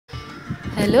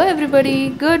Hello everybody,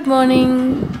 good morning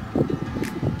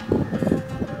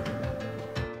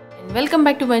and welcome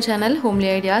back to my channel Homely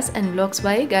Ideas and Vlogs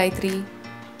by Gayatri.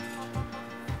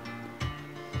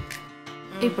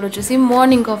 ఇప్పుడు వచ్చేసి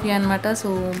morning coffee అన్నమాట. So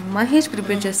Mahesh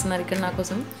prepare చేస్తున్నారు ఇక్కడ నా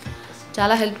కోసం.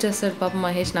 చాలా హెల్ప్ చేస్తాడు పాపం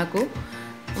మహేష్ నాకు.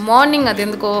 మార్నింగ్ అది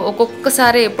ఎందుకో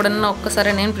ఒక్కొక్కసారి ఎప్పుడన్నా ఒక్కసారి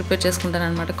నేను ప్రిపేర్ చేసుకుంటాను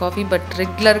అనమాట కాఫీ. బట్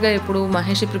రెగ్యులర్గా ఎప్పుడు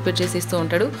మహేష్ ప్రిపేర్ చేసి ఇస్తూ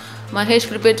ఉంటాడు. మహేష్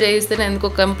ప్రిపేర్ చేయిస్తే ఎందుకో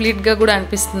కంప్లీట్గా కూడా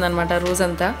అనిపిస్తుంది అనమాట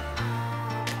రోజంతా.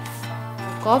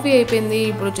 కాఫీ అయిపోయింది.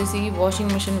 ఇప్పుడు వచ్చేసి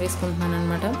వాషింగ్ మిషన్ వేసుకుంటున్నాను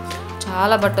అనమాట.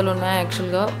 చాలా బట్టలు ఉన్నాయి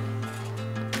యాక్చువల్గా.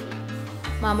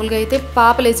 మామూలుగా అయితే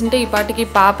పాప లేచింటే ఈ పాటికి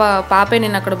పాపే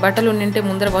నేను అక్కడ బట్టలు ఉండింటే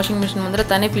ముందర వాషింగ్ మిషన్ ముందర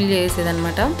తనే ఫిల్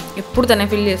చేసేదనమాట. ఎప్పుడు తనే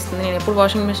ఫిల్ చేస్తుంది. నేను ఎప్పుడు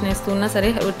వాషింగ్ మిషన్ వేస్తున్నా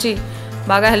సరే వచ్చి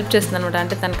బాగా హెల్ప్ చేస్తుంది అనమాట.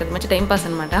 అంటే తనకి అది మంచి టైంపాస్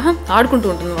అనమాట. ఆడుకుంటూ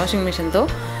ఉంటుంది వాషింగ్ మిషన్తో.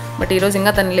 బట్ ఈరోజు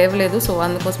ఇంకా తను లేవలేదు. సో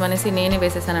అందుకోసం అనేసి నేనే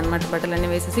వేసేసాను అనమాట. బట్టలన్నీ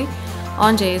వేసేసి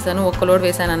ఆన్ చేసాను. ఒక్క లోడ్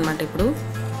వేసాను అనమాట. ఇప్పుడు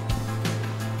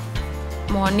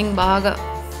మార్నింగ్ బాగా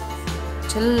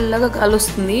చల్లగా గాలి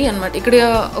వస్తుంది అనమాట. ఇక్కడ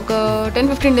ఒక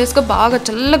 10-15 డేస్గా బాగా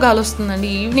చల్ల గాలి వస్తుందండి.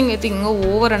 ఈవినింగ్ అయితే ఇంకా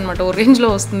ఓవర్ అనమాట. ఓ రేంజ్లో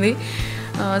వస్తుంది.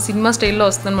 సినిమా స్టైల్లో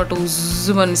వస్తుంది అనమాట.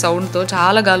 ఉజ్జుమని సౌండ్తో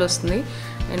చాలా గాలి వస్తుంది.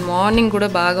 అండ్ మార్నింగ్ కూడా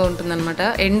బాగా ఉంటుందన్నమాట.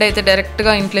 ఎండ్ అయితే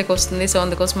డైరెక్ట్గా ఇంట్లోకి వస్తుంది. సో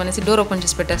అందుకోసం అనేసి డోర్ ఓపెన్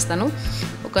చేసి పెట్టేస్తాను.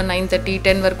 ఒక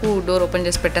 9:30-10 వరకు డోర్ ఓపెన్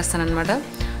చేసి పెట్టేస్తాను అనమాట.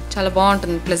 చాలా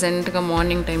బాగుంటుంది ప్లెజెంట్గా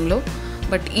మార్నింగ్ టైంలో.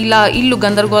 బట్ ఇలా ఇల్లు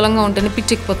గందరగోళంగా ఉంటేనే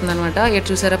పిచ్చెక్కిపోతుంది అనమాట. ఎటు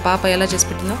చూసారా పాప ఎలా చేసి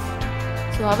పెట్టిందో.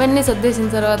 సో అవన్నీ సర్దేసిన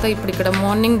తర్వాత ఇప్పుడు ఇక్కడ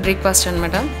మార్నింగ్ బ్రేక్ఫాస్ట్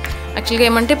అనమాట. యాక్చువల్గా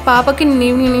ఏమంటే పాపకి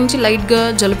ఈవినింగ్ నుంచి లైట్గా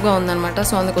జలుబుగా ఉందన్నమాట.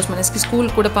 సో అందుకోసం అనేసి స్కూల్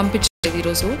కూడా పంపించలేదు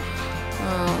ఈరోజు.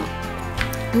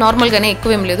 నార్మల్గానే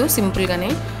ఎక్కువేం లేదు, సింపుల్గానే.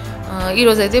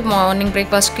 ఈరోజు అయితే మార్నింగ్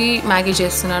బ్రేక్ఫాస్ట్కి మ్యాగీ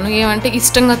చేస్తున్నాను. ఏమంటే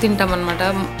ఇష్టంగా తింటామన్నమాట.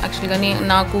 యాక్చువల్గా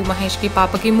నాకు మహేష్కి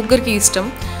పాపకి ముగ్గురికి ఇష్టం.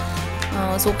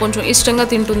 సో కొంచెం ఇష్టంగా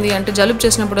తింటుంది. అంటే జలుబు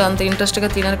చేసినప్పుడు అంత ఇంట్రెస్ట్గా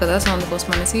తినరు కదా. సో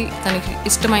అందుకోసం అనేసి తనకి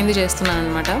ఇష్టమైంది చేస్తున్నాను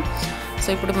అనమాట. సో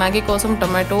ఇప్పుడు మ్యాగీ కోసం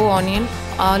టొమాటో, ఆనియన్,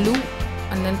 ఆలు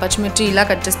అండ్ దెన్ పచ్చిమిర్చి ఇలా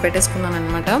కట్ చేసి పెట్టేసుకున్నాను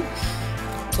అనమాట.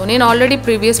 సో నేను ఆల్రెడీ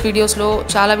ప్రీవియస్ వీడియోస్లో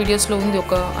చాలా వీడియోస్లో ఉంది.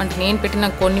 అంటే నేను పెట్టిన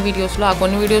కొన్ని వీడియోస్లో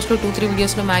 2-3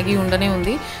 వీడియోస్లో మ్యాగీ ఉండనే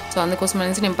ఉంది. సో అందుకోసం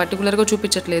అనేసి నేను పర్టికులర్గా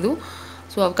చూపించట్లేదు.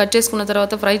 సో అవి కట్ చేసుకున్న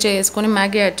తర్వాత ఫ్రై చేసుకొని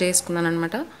మ్యాగీ యాడ్ చేసుకున్నాను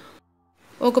అనమాట.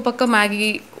 ఒక పక్క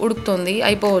మ్యాగీ ఉడుకుతుంది,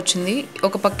 అయిపోవచ్చింది.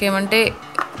 ఒక పక్క ఏమంటే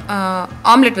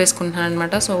ఆమ్లెట్ వేసుకుంటున్నాను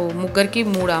అనమాట. సో ముగ్గురికి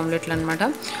 3 ఆమ్లెట్లు అనమాట.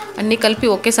 అన్నీ కలిపి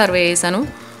ఒకేసారి వేసాను.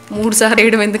 3 సార్లు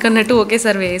వేయడం ఎందుకన్నట్టు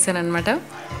ఒకేసారి వేసాను అనమాట.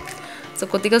 సో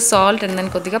కొద్దిగా సాల్ట్ అండ్ దెన్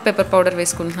కొద్దిగా పెప్పర్ పౌడర్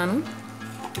వేసుకుంటున్నాను.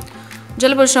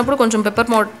 జలుబు వచ్చినప్పుడు కొంచెం పెప్పర్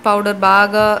పౌడర్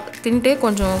బాగా తింటే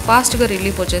కొంచెం ఫాస్ట్గా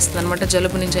రిలీఫ్ వచ్చేస్తుంది అనమాట.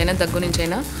 జలుబు నుంచి అయినా దగ్గు నుంచి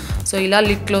అయినా. సో ఇలా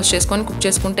లిడ్ క్లోజ్ చేసుకొని కుక్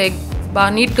చేసుకుంటే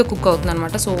బాగా నీట్గా కుక్ అవుతుంది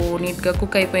అనమాట. సో నీట్గా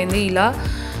కుక్ అయిపోయింది. ఇలా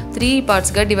 3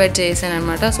 పార్ట్స్గా డివైడ్ చేసాను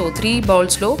అనమాట. సో 3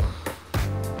 బౌల్స్లో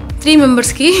 3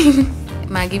 మెంబర్స్కి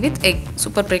Maggi with egg.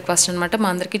 Super breakfast అనమాట. మా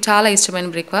అందరికీ చాలా ఇష్టమైన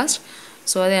బ్రేక్ఫాస్ట్.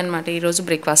 సో అదే అనమాట ఈరోజు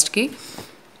బ్రేక్ఫాస్ట్కి.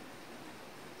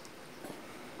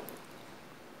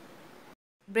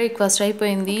 బ్రేక్ఫాస్ట్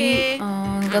అయిపోయింది.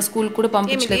 ఇంకా స్కూల్ కూడా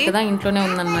పంపించలేదు కదా, ఇంట్లోనే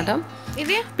ఉందన్నమాట.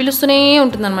 పిలుస్తూనే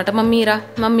ఉంటుందన్నమాట,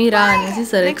 మమ్మీరా అనేసి.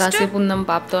 సరే కాసేపు ఉందాం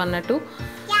పాపతో అన్నట్టు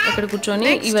అక్కడ కూర్చొని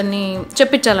ఇవన్నీ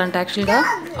చెప్పించాలంట. యాక్చువల్గా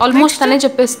ఆల్మోస్ట్ తనే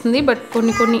చెప్పేస్తుంది. బట్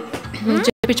కొన్ని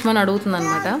చెప్పించమని అడుగుతుంది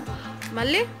అనమాట.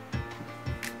 మళ్ళీ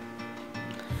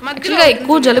యాక్చువల్గా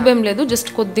ఎక్కువ జలుబు ఏం లేదు,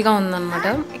 జస్ట్ కొద్దిగా ఉందన్నమాట.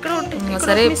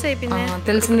 సరే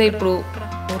తెలిసిందే ఇప్పుడు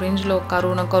రేంజ్లో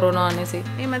కరోనా అనేసి.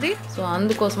 సో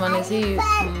అందుకోసం అనేసి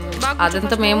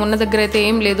అదంతా మేమున్న దగ్గర అయితే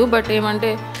ఏం లేదు. బట్ ఏమంటే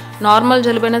నార్మల్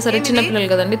జలుబైనా సరే చిన్నపిల్లలు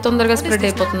కదండి, తొందరగా స్ప్రెడ్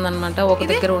అయిపోతుంది అనమాట ఒక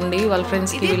దగ్గర ఉండి వాళ్ళ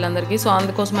ఫ్రెండ్స్కి వీళ్ళందరికీ. సో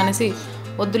అందుకోసం అనేసి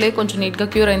వద్దులే, కొంచెం నీట్గా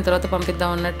క్యూర్ అయిన తర్వాత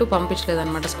పంపిద్దాం అన్నట్టు పంపించలేదు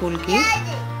అనమాట స్కూల్కి.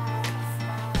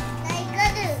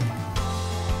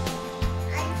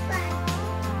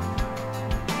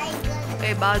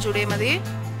 బాగా చూడేమది.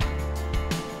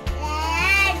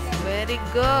 Very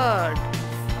good.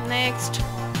 నెక్స్ట్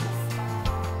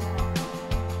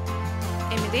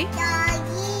ఏమిది?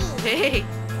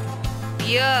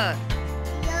 ఇయర్.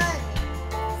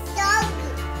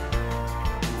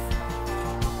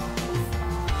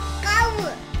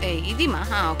 ఇది మా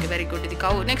ఓకే, వెరీ గుడ్. ఇది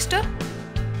కౌ. నెక్స్ట్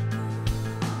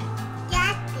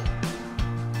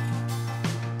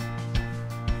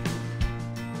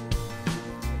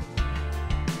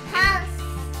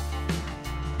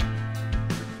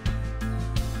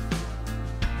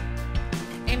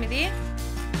ఏమిది?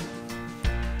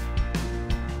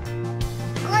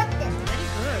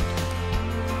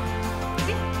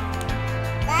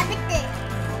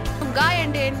 గాయ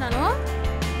అంటే ఏంటి నాను?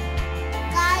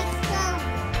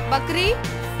 बकरी,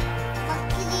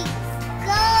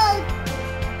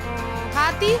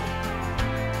 हाथी,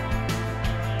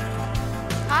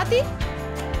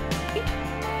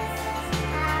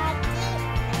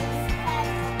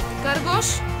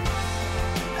 ఖర్గోష్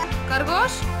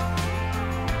ఖర్గోష్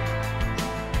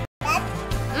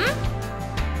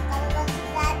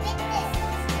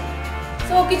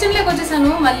సో కిచెన్లోకి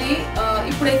వచ్చేసాను మళ్ళీ.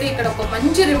 ఇప్పుడైతే ఇక్కడ ఒక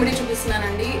మంచి రెమెడీ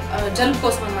చూపిస్తున్నానండి జలుబు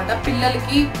కోసం అనమాట.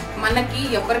 పిల్లలకి మనకి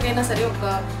ఎవరికైనా సరే ఒక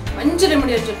మంచి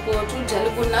రెమెడీ అని చెప్పుకోవచ్చు.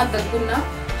 జలుబున్నా దగ్గున్నా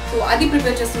సో అది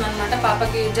ప్రిపేర్ చేస్తున్నాను అనమాట.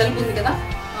 పాపకి జలుబు ఉంది కదా,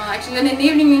 యాక్చువల్గా నేను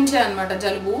ఈవినింగ్ నుంచే అనమాట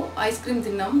జలుబు, ఐస్ క్రీమ్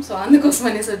తిన్నాం సో అందుకోసం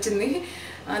అనేసి వచ్చింది.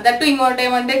 దట్టు ఇంకోటి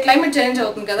ఏమంటే క్లైమేట్ చేంజ్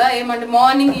అవుతుంది కదా, ఏమంటే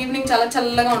మార్నింగ్ ఈవినింగ్ చాలా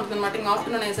చల్లగా ఉంటుంది అనమాట, ఇంకా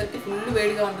ఆఫ్టర్నూన్ అయ్యేసరికి ఫుల్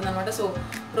వేడిగా ఉంటుంది అనమాట. సో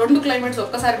రెండు క్లైమేట్స్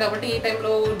ఒక్కసారి కాబట్టి ఈ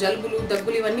టైంలో జలుబులు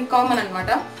దగ్గులు ఇవన్నీ కామన్ అనమాట.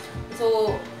 సో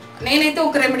నేనైతే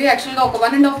ఒక రెమెడీ యాక్చువల్గా ఒక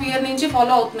 1.5 year నుంచి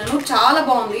ఫాలో అవుతున్నాను. చాలా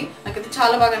బాగుంది, నాకైతే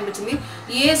చాలా బాగా అనిపించింది.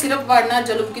 ఏ సిరప్ వాడినా,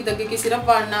 జలుబుకి దగ్గుకి సిరప్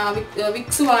వాడినా,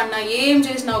 విక్స్ వాడినా, ఏం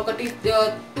చేసినా ఒకటి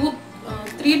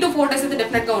 3 to 4 days అయితే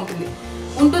డెఫినెట్గా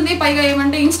ఉంటుంది. పైగా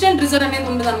ఏమంటే ఇన్స్టెంట్ రిజల్ట్ అనేది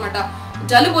ఉంటుంది అనమాట.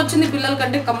 జలుబు వచ్చింది పిల్లల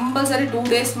కంటే కంపల్సరీ 2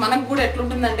 days మనకు కూడా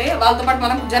ఎట్లుంటుందంటే వాళ్ళతో పాటు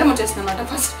మనకు జ్వరం వచ్చేస్తుంది అనమాట.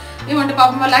 ఫస్ట్ ఏమంటే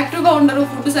పాపం వాళ్ళు యాక్టివ్గా ఉండరు,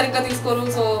 ఫుడ్ సరిగ్గా తీసుకోరు,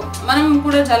 సో మనం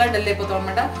కూడా చాలా డల్ అయిపోతాం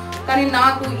అనమాట. కానీ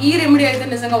నాకు ఈ రెమెడీ అయితే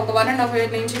నిజంగా ఒక 1.5 year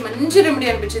నుంచి మంచి రెమెడీ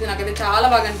అనిపించింది, నాకైతే చాలా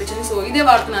బాగా అనిపించింది. సో ఇదే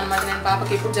వాడుతున్నాను అనమాట. నేను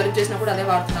పాపకి ఎప్పుడు జలుబు చేసినప్పుడు అదే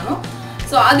వాడుతున్నాను.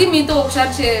 సో అది మీతో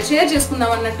ఒకసారి షేర్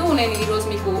చేసుకుందాం అన్నట్టు నేను ఈరోజు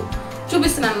మీకు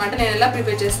చూపిస్తున్నాను అనమాట, నేను ఎలా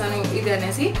ప్రిపేర్ చేస్తాను ఇది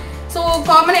అనేసి. సో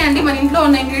కామనే అండి, మన ఇంట్లో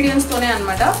ఉన్న ఇంగ్రీడియంట్స్తోనే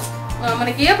అనమాట.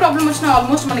 మనకి ఏ ప్రాబ్లం వచ్చినా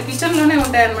ఆల్మోస్ట్ మన కిచెన్లోనే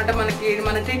ఉంటాయి అనమాట, మన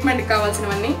ట్రీట్మెంట్కి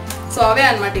కావాల్సినవన్నీ. సో అవే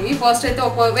అనమాట ఇవి. ఫస్ట్ అయితే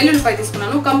ఒక వెల్లుల్లిపాయ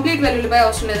తీసుకున్నాను. కంప్లీట్ వెల్లుల్లిపాయ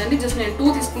అవసరం లేదండి, జస్ట్ నేను 2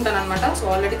 తీసుకుంటాను అనమాట. సో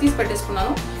ఆల్రెడీ తీసి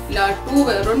పెట్టేసుకున్నాను. ఇలా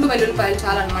 2 వెల్లుల్లిపాయలు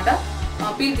చాలన్నమాట.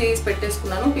 పీల్ తీసి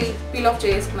పెట్టేసుకున్నాను, పీల్ ఆఫ్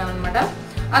చేసుకున్నాను అనమాట.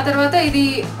 ఆ తర్వాత ఇది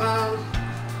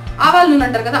ఆవాల నూనె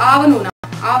అంటారు కదా, ఆవ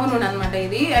నూనె అనమాట.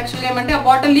 ఇది యాక్చువల్లీ ఏమంటే ఆ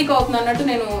బాటిల్ లీక్ అవుతుంది అన్నట్టు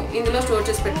నేను ఇందులో స్టోర్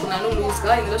చేసి పెట్టుకున్నాను,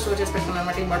 లూజ్గా ఇందులో స్టోర్ చేసి పెట్టుకున్నాను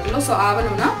అనమాట ఈ బాటిల్లో. సో ఆవ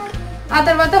నూనె. ఆ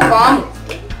తర్వాత వాము,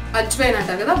 అజ్వైన్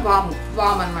అంటారు కదా,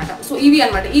 వామ్ అనమాట. సో ఇవి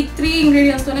అనమాట, ఈ 3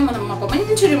 ఇంగ్రీడియంట్స్తోనే మనం ఒక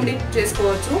మంచి రెమెడీ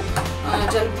చేసుకోవచ్చు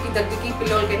జలుబుకి దగ్గుకి,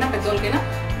 పిల్లలకైనా పెద్దవాళ్ళకైనా.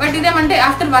 బట్ ఇదేమంటే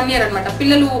ఆఫ్టర్ 1 year అనమాట.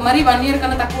 పిల్లలు మరి 1 year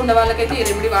కన్నా తక్కువ ఉన్న వాళ్ళకైతే ఈ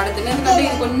రెమెడీ వాడద్దు, ఎందుకంటే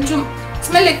ఇది కొంచెం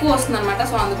స్మెల్ ఎక్కువ వస్తుంది అనమాట.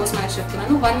 సో అందుకోసం నేను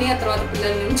చెప్తున్నాను. 1 year తర్వాత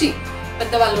పిల్లల నుంచి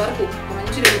పెద్దవాళ్ళ వరకు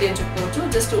మంచి రెమెడీ అని చెప్పుకోవచ్చు.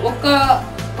 జస్ట్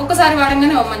ఒక్కసారి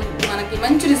వాడంగానే మనకి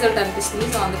మంచి రిజల్ట్ అనిపిస్తుంది.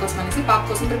 సో అందుకోసం అనేసి పాప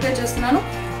కోసం ప్రిపేర్ చేస్తున్నాను.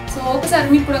 సో ఒకసారి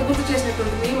మీకు కూడా గుర్తు చేసినట్టు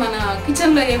ఉంటుంది, మన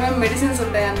కిచెన్లో ఏమేమి మెడిసిన్స్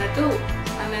ఉంటాయి అన్నట్టు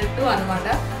అనమాట.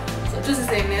 సో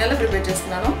చూసేసేయండి నేను ఎలా ప్రిపేర్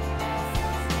చేస్తున్నాను.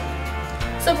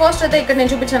 సో ఫస్ట్ అయితే ఇక్కడ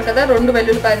నేను చూపించాను కదా 2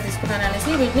 వెల్లుల్లిపాయలు తీసుకున్నాను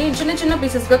అనేసి, వీటిని చిన్న చిన్న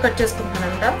పీసెస్గా కట్ చేసుకుంటున్నాను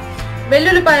అనమాట.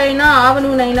 వెల్లుల్లిపాయ అయినా, ఆవ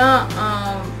నూనె అయినా,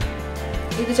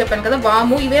 ఇది చెప్పాను కదా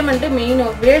వాము, ఇవేమంటే మెయిన్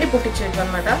వేడి పుట్టించేవి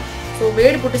అనమాట. సో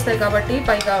వేడి పుట్టిస్తాయి కాబట్టి,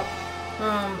 పైగా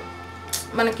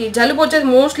మనకి జలుబు వచ్చేది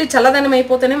మోస్ట్లీ చల్లదనం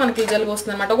అయిపోతేనే మనకి జలుబు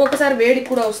వస్తుంది అనమాట. ఒక్కొక్కసారి వేడికి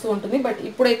కూడా వస్తూ ఉంటుంది, బట్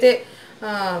ఇప్పుడైతే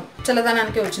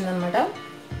చల్లదనానికే వచ్చిందనమాట.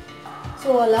 సో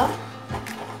అలా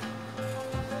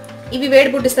ఇవి వేడి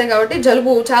పుట్టిస్తాయి కాబట్టి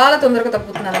జలుబు చాలా తొందరగా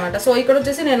తప్పుతుంది అనమాట. సో ఇక్కడ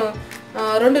వచ్చేసి నేను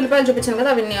 2 ఉల్లిపాయలు చూపించాను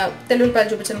కదా, అవి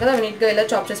తెల్లుల్లిపాయలు చూపించాను కదా, అవి నీట్గా ఇలా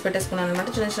చాప్ చేసి పెట్టేసుకున్నాను అనమాట,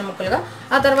 చిన్న చిన్న ముక్కలుగా.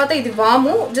 ఆ తర్వాత ఇది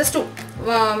వాము, జస్ట్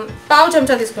 1/2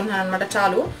 చెంచా తీసుకున్నాను అనమాట,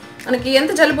 చాలు. మనకి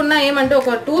ఎంత జలుబున్నా ఏమంటే ఒక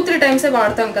 2-3 times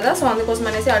వాడతాం కదా, సో అందుకోసం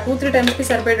అనేసి ఆ 2-3 timesకి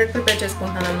సరిపోయేటట్టు ప్రిపేర్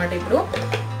చేసుకుంటున్నాను అనమాట ఇప్పుడు.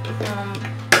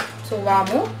 సో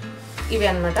వాము ఇవి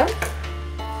అనమాట.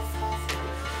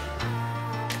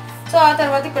 సో ఆ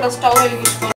తర్వాత ఇక్కడ స్టవ్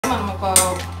వెలిగించుకొని మనం ఒక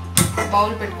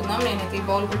బౌల్ పెట్టుకుందాం. నేనైతే ఈ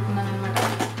బౌల్ పెట్టుకున్నాను అనమాట.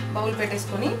 బౌల్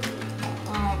పెట్టేసుకొని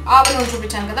ఆవ నూనె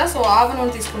చూపించాను కదా, సో ఆవ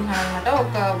నూనె తీసుకుంటున్నాను అనమాట.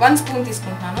 ఒక 1 spoon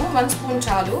తీసుకుంటున్నాను, 1 spoon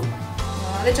చాలు.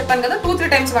 అదే చెప్పాను కదా 2-3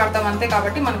 times వాడతాం అంతే,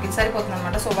 కాబట్టి మనకి సరిపోతుంది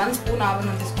అనమాట. సో 1 spoon ఆవ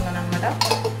నూనె తీసుకున్నాను అనమాట.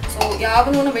 సో ఈ ఆవ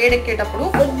నూనె వేడెక్కేటప్పుడు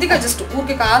కొద్దిగా జస్ట్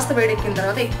ఊరికి కాస్త వేడెక్కిన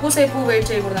తర్వాత, ఎక్కువసేపు వేడి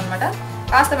చేయకూడదు అనమాట.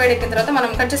 కాస్త వేడెక్కిన తర్వాత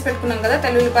మనం కట్ చేసి పెట్టుకున్నాం కదా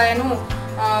తెల్లుల్లిపాయను,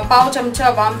 1/2 చెంచా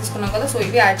వాము తీసుకున్నాం కదా, సో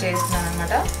ఇవి యాడ్ చేస్తున్నాను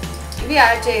అనమాట. ఇవి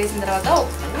యాడ్ చేసిన తర్వాత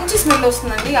మంచి స్మెల్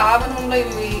వస్తుందండి. ఆవ నూనెలో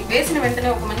ఇవి వేసిన వెంటనే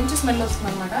ఒక మంచి స్మెల్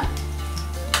వస్తుంది అనమాట.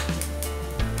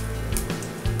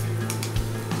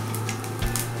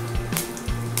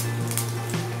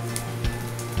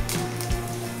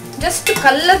 జస్ట్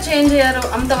కలర్ చేంజ్ అయ్యారు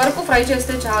అంతవరకు ఫ్రై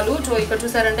చేస్తే చాలు. సో ఇక్కడ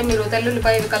చూసారంటే మీరు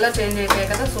తెల్లుల్లిపాయ ఇవి కలర్ చేంజ్ అయిపోయాయి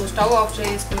కదా, సో స్టవ్ ఆఫ్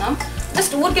చేసుకుందాం.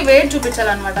 జస్ట్ ఊరికి వేడి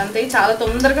చూపించాలన్నమాట అంతే, చాలా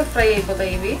తొందరగా ఫ్రై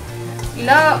అయిపోతాయి ఇవి.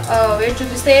 ఇలా వేడి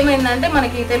చూపిస్తే ఏమైందంటే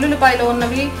మనకి తెల్లుల్లిపాయలో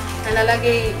ఉన్నవి అండ్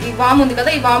అలాగే ఈ వాము ఉంది కదా,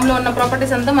 ఈ వాములో ఉన్న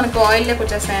ప్రాపర్టీస్ అంతా మనకు ఆయిల్లోకి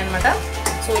వచ్చేస్తాయి అనమాట.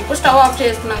 సో ఇప్పుడు స్టవ్ ఆఫ్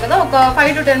చేసుకున్నాం కదా, ఒక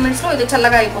 5 to 10 minutesలో ఇది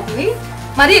చల్లగా అయిపోతుంది.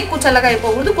 మరీ ఎక్కువ చల్లగా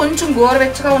అయిపోకూడదు, కొంచెం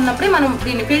గోరువెచ్చగా ఉన్నప్పుడే మనం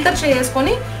దీన్ని ఫిల్టర్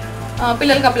చేసుకొని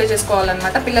పిల్లలకి అప్లై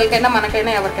చేసుకోవాలన్నమాట. పిల్లలకైనా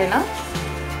మనకైనా ఎవరికైనా.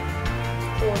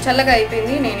 సో చల్లగా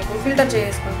అయిపోయింది, నేను ఇప్పుడు ఫిల్టర్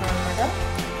చేసుకుంటున్నాను అనమాట.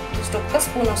 జస్ట్ 1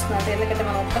 spoon వస్తుంది, ఎందుకంటే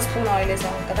మనం 1 spoon ఆయిల్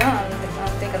వేసాము కదా,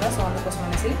 అంతే కదా, సో అందుకోసం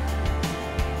అనేసి.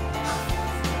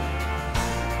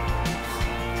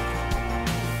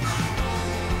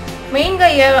 మెయిన్గా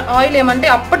ఆయిల్ ఏమంటే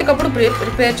అప్పటికప్పుడు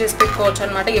ప్రిపేర్ చేసి పెట్టుకోవచ్చు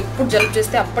అనమాట. ఎప్పుడు జలుబు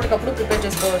చేస్తే అప్పటికప్పుడు ప్రిపేర్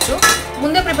చేసుకోవచ్చు.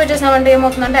 ముందే ప్రిపేర్ చేసామంటే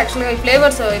ఏమవుతుందంటే యాక్చువల్గా ఈ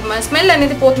ఫ్లేవర్స్ స్మెల్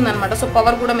అనేది పోతుంది అనమాట. సో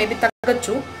పవర్ కూడా మేబీ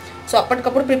తగ్గచ్చు. సో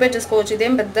అప్పటికప్పుడు ప్రిపేర్ చేసుకోవచ్చు.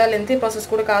 ఇదేం పెద్ద లెంతీ ప్రాసెస్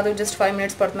కూడా కాదు, జస్ట్ 5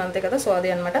 minutes పడుతుంది అంతే కదా. సో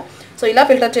అదే అనమాట. సో ఇలా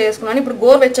ఫిల్టర్ చేసుకున్నాను. ఇప్పుడు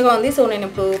గోరువెచ్చగా ఉంది. సో నేను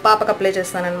ఇప్పుడు పాపకు అప్లై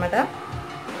చేస్తాను అనమాట.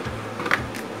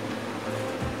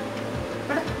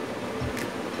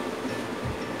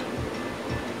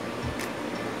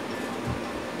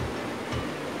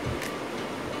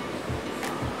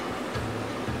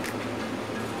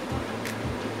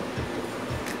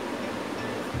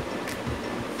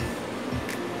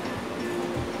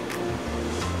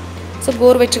 సో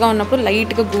గోరువెచ్చగా ఉన్నప్పుడు,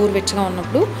 లైట్గా గోరువెచ్చగా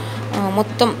ఉన్నప్పుడు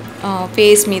మొత్తం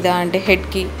ఫేస్ మీద అంటే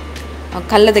హెడ్కి,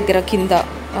 కళ్ళ దగ్గర, కింద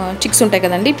చిక్స్ ఉంటాయి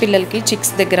కదండి పిల్లలకి,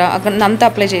 చిక్స్ దగ్గర అక్కడ అంతా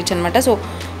అప్లై చేయొచ్చు అనమాట. సో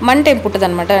మంట ఏం పుట్టదు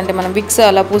అనమాట. అంటే మనం విక్స్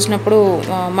అలా పూసినప్పుడు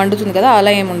మండుతుంది కదా,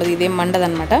 అలా ఏమి ఉండదు, ఇదేం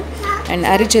మండదనమాట. అండ్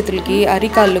అరిచేతులకి,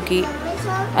 అరికాళ్ళకి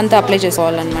అంతా అప్లై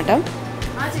చేసుకోవాలన్నమాట.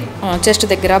 చెస్ట్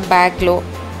దగ్గర, బ్యాక్లో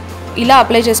ఇలా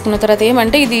అప్లై చేసుకున్న తర్వాత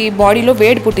ఏమంటే ఇది బాడీలో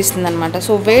వేడి పుట్టిస్తుంది అనమాట.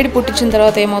 సో వేడి పుట్టించిన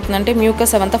తర్వాత ఏమవుతుందంటే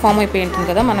మ్యూకస్ అవంతా ఫామ్ అయిపోయి ఉంటుంది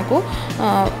కదా మనకు,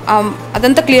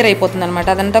 అదంతా క్లియర్ అయిపోతుంది అనమాట.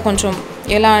 అదంతా కొంచెం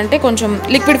ఎలా అంటే కొంచెం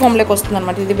లిక్విడ్ ఫామ్లోకి వస్తుంది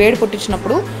అనమాట. ఇది వేడి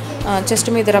పుట్టించినప్పుడు చెస్ట్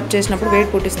మీద రబ్ చేసినప్పుడు వేడి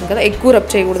పుట్టిస్తుంది కదా, ఎక్కువ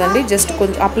రబ్ చేయకూడదండి, జస్ట్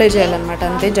కొంచెం అప్లై చేయాలన్నమాట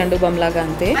అంతే, జండు బమ్ లాగా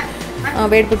అంతే.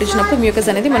 వేడి పుట్టించినప్పుడు మ్యూకస్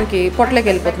అనేది మనకి పొట్టలోకి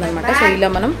వెళ్ళిపోతుంది అనమాట. సో ఇలా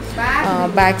మనం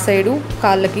బ్యాక్ సైడు,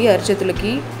 కాళ్ళకి,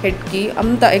 అరిచేతులకి, హెడ్కి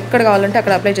అంతా ఎక్కడ కావాలంటే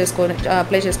అక్కడ అప్లై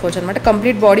చేసుకోవచ్చు అనమాట.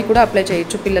 కంప్లీట్ బాడీ కూడా అప్లై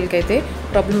చేయొచ్చు, పిల్లలకి అయితే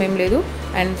ప్రాబ్లం ఏం లేదు.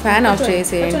 అండ్ ఫ్యాన్ ఆఫ్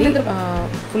చేసేయండి,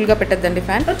 ఫుల్గా పెట్టద్దండి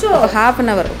ఫ్యాన్. ఒక హాఫ్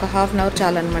అన్ అవర్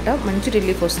చాలన్నమాట, మంచి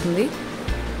రిలీఫ్ వస్తుంది.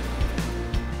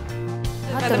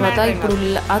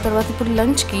 ఆ తర్వాత ఇప్పుడు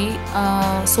లంచ్కి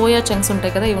సోయా చంక్స్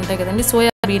ఉంటాయి కదా, ఇవి ఉంటాయి కదండి, సోయా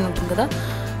బీన్ ఉంటుంది కదా,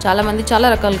 చాలామంది చాలా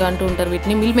రకాలుగా అంటూ ఉంటారు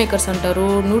వీటిని. మిల్ మేకర్స్ అంటారు,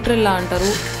 న్యూట్రెల్లా అంటారు.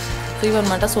 సో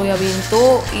ఇవన్నమాట సోయాబీన్తో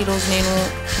ఈరోజు నేను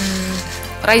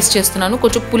రైస్ చేస్తున్నాను,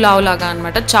 కొంచెం పులావ్ లాగా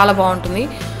అనమాట, చాలా బాగుంటుంది.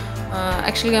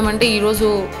 యాక్చువల్గా ఏమంటే ఈరోజు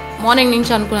మార్నింగ్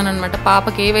నుంచి అనుకున్నాను అనమాట,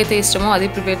 పాపకి ఏవైతే ఇష్టమో అది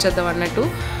ప్రిపేర్ చేద్దాం అన్నట్టు.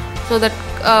 సో దట్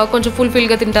కొంచెం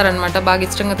ఫుల్ఫిల్గా తింటారనమాట, బాగా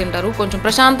ఇష్టంగా తింటారు. కొంచెం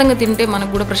ప్రశాంతంగా తింటే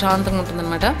మనకు కూడా ప్రశాంతంగా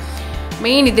ఉంటుందన్నమాట.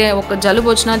 మెయిన్ ఇదే, ఒక జలుబు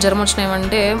వచ్చినా జ్వరం వచ్చినా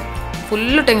ఏమంటే ఫుల్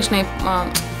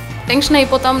టెన్షన్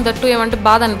అయిపోతాం. దట్టు ఏమంటే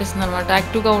బాధ అనిపిస్తుంది అనమాట,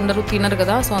 యాక్టివ్గా ఉండరు, తినరు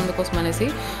కదా. సో అందుకోసం అనేసి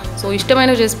సో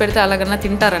ఇష్టమైనవి చేసి పెడితే అలాగన్నా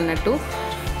తింటారన్నట్టు.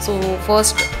 సో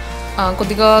ఫస్ట్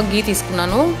కొద్దిగా గీ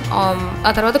తీసుకున్నాను,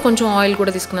 ఆ తర్వాత కొంచెం ఆయిల్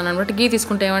కూడా తీసుకున్నాను అనమాట. గీ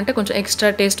తీసుకుంటే ఏమంటే కొంచెం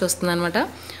ఎక్స్ట్రా టేస్ట్ వస్తుంది అనమాట.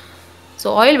 సో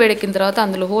ఆయిల్ వేడెక్కిన తర్వాత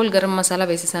అందులో హోల్ గరం మసాలా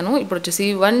వేసేసాను. ఇప్పుడు వచ్చేసి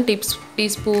 1 టీ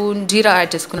స్పూన్ జీరా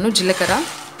యాడ్ చేసుకున్నాను, జీలకర్ర.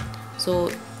 సో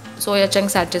సోయా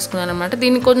చంక్స్ యాడ్ చేసుకున్నాను అనమాట.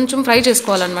 దీన్ని కొంచెం ఫ్రై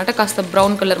చేసుకోవాలన్నమాట, కాస్త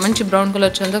బ్రౌన్ కలర్, మంచి బ్రౌన్ కలర్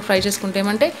వచ్చేంత ఫ్రై చేసుకుంటే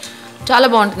ఏమంటే చాలా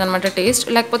బాగుంటుంది అనమాట టేస్ట్.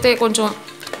 లేకపోతే కొంచెం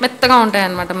మెత్తగా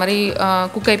ఉంటాయన్నమాట మరి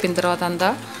కుక్ అయిపోయిన తర్వాత అంతా.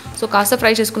 సో కాస్త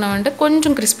ఫ్రై చేసుకున్నామంటే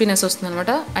కొంచెం క్రిస్పీనెస్ వస్తుంది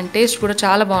అనమాట, అండ్ టేస్ట్ కూడా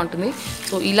చాలా బాగుంటుంది.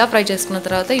 సో ఇలా ఫ్రై చేసుకున్న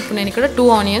తర్వాత ఇప్పుడు నేను ఇక్కడ 2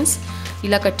 ఆనియన్స్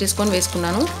ఇలా కట్ చేసుకొని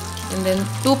వేసుకున్నాను. అండ్ దెన్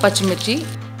 2 పచ్చిమిర్చి,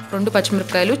 2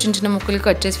 పచ్చిమిరపకాయలు చిన్న చిన్న ముక్కలు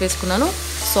కట్ చేసి వేసుకున్నాను.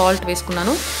 సాల్ట్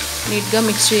వేసుకున్నాను, నీట్గా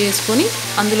మిక్స్ చేసుకొని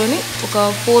అందులోనే ఒక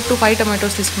 4 to 5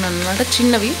 టమాటోస్ తీసుకున్నాను అనమాట,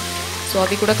 చిన్నవి. సో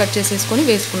అవి కూడా కట్ చేసేసుకొని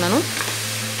వేసుకున్నాను.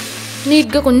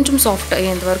 నీట్గా కొంచెం సాఫ్ట్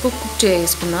అయ్యేంత వరకు కుక్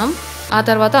చేసుకున్నాం. ఆ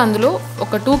తర్వాత అందులో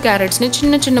ఒక 2 క్యారెట్స్ని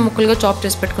చిన్న చిన్న ముక్కలుగా చాప్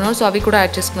చేసి పెట్టుకున్నాను. సో అవి కూడా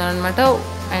యాడ్ చేసుకున్నాను అనమాట.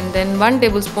 And then 1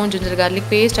 table spoon ginger garlic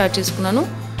paste add చేసుకున్నాను.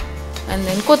 అండ్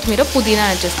దెన్ కొత్తిమీర, పుదీనా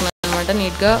యాడ్ చేసుకున్నాను అనమాట,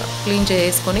 నీట్గా క్లీన్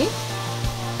చేసుకొని.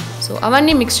 సో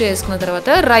అవన్నీ మిక్స్ చేసుకున్న తర్వాత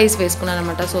రైస్ వేసుకున్నాను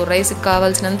అనమాట. సో రైస్కి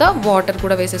కావాల్సినంత వాటర్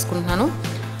కూడా వేసేసుకుంటున్నాను.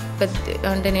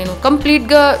 అంటే నేను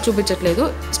కంప్లీట్గా చూపించట్లేదు,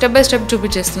 స్టెప్ బై స్టెప్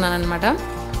చూపించేస్తున్నాను అనమాట.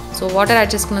 సో వాటర్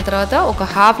యాడ్ చేసుకున్న తర్వాత ఒక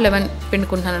హాఫ్ లెమన్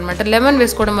పిండుకుంటున్నాను అనమాట. లెమన్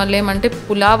వేసుకోవడం వల్ల ఏమంటే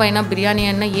పులావ్ అయినా, బిర్యానీ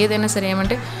అయినా, ఏదైనా సరే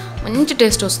ఏమంటే మంచి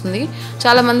టేస్ట్ వస్తుంది.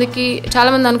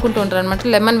 చాలామంది అనుకుంటూ ఉంటారు అనమాట,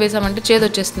 లెమన్ వేసామంటే చేదు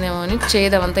వచ్చేస్తుందేమో అని.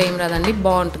 చేదు అవంతా ఏం రాదండి,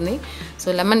 బాగుంటుంది. సో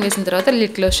లెమన్ వేసిన తర్వాత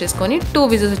లిడ్ క్లోజ్ చేసుకొని 2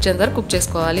 విజిల్స్ వచ్చేంత వరకు కుక్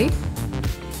చేసుకోవాలి.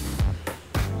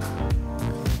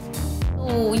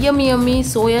 యమ్మీ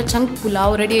సోయా చంక్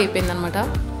పులావ్ రెడీ అయిపోయిందనమాట.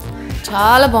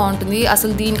 చాలా బాగుంటుంది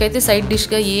అసలు. దీనికైతే సైడ్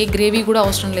డిష్గా ఏ గ్రేవీ కూడా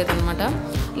అవసరం లేదనమాట.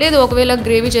 లేదు ఒకవేళ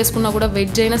గ్రేవీ చేసుకున్నా కూడా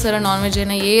వెజ్ అయినా సరే, నాన్ వెజ్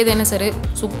అయినా, ఏదైనా సరే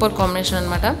సూపర్ కాంబినేషన్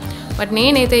అనమాట. బట్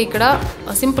నేనైతే ఇక్కడ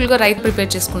సింపుల్గా రైతా ప్రిపేర్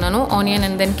చేసుకున్నాను, onion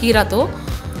and then కీరాతో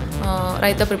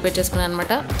raita prepare చేసుకున్నాను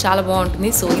అనమాట. చాలా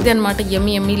బాగుంటుంది. సో ఇది అనమాట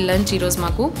యమ్మీ లంచ్ ఈరోజు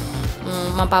మాకు.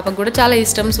 మా పాపకు కూడా చాలా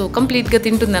ఇష్టం. సో కంప్లీట్గా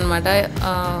తింటుంది అనమాట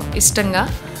ఇష్టంగా.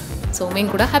 సో మేము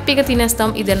కూడా హ్యాపీగా తినేస్తాం.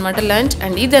 ఇదనమాట లంచ్,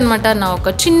 అండ్ ఇదనమాట నా ఒక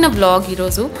చిన్న వ్లాగ్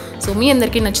ఈరోజు. సో మీ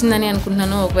అందరికీ నచ్చిందని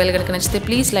అనుకుంటున్నాను. ఒకవేళ కనుక నచ్చితే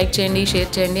ప్లీజ్ లైక్ చేయండి,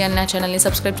 షేర్ చేయండి, అండ్ నా ఛానల్ని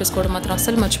సబ్స్క్రైబ్ చేసుకోవడం మాత్రం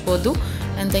అస్సలు మర్చిపోవద్దు.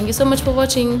 And thank you so much for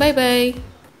watching. Bye bye.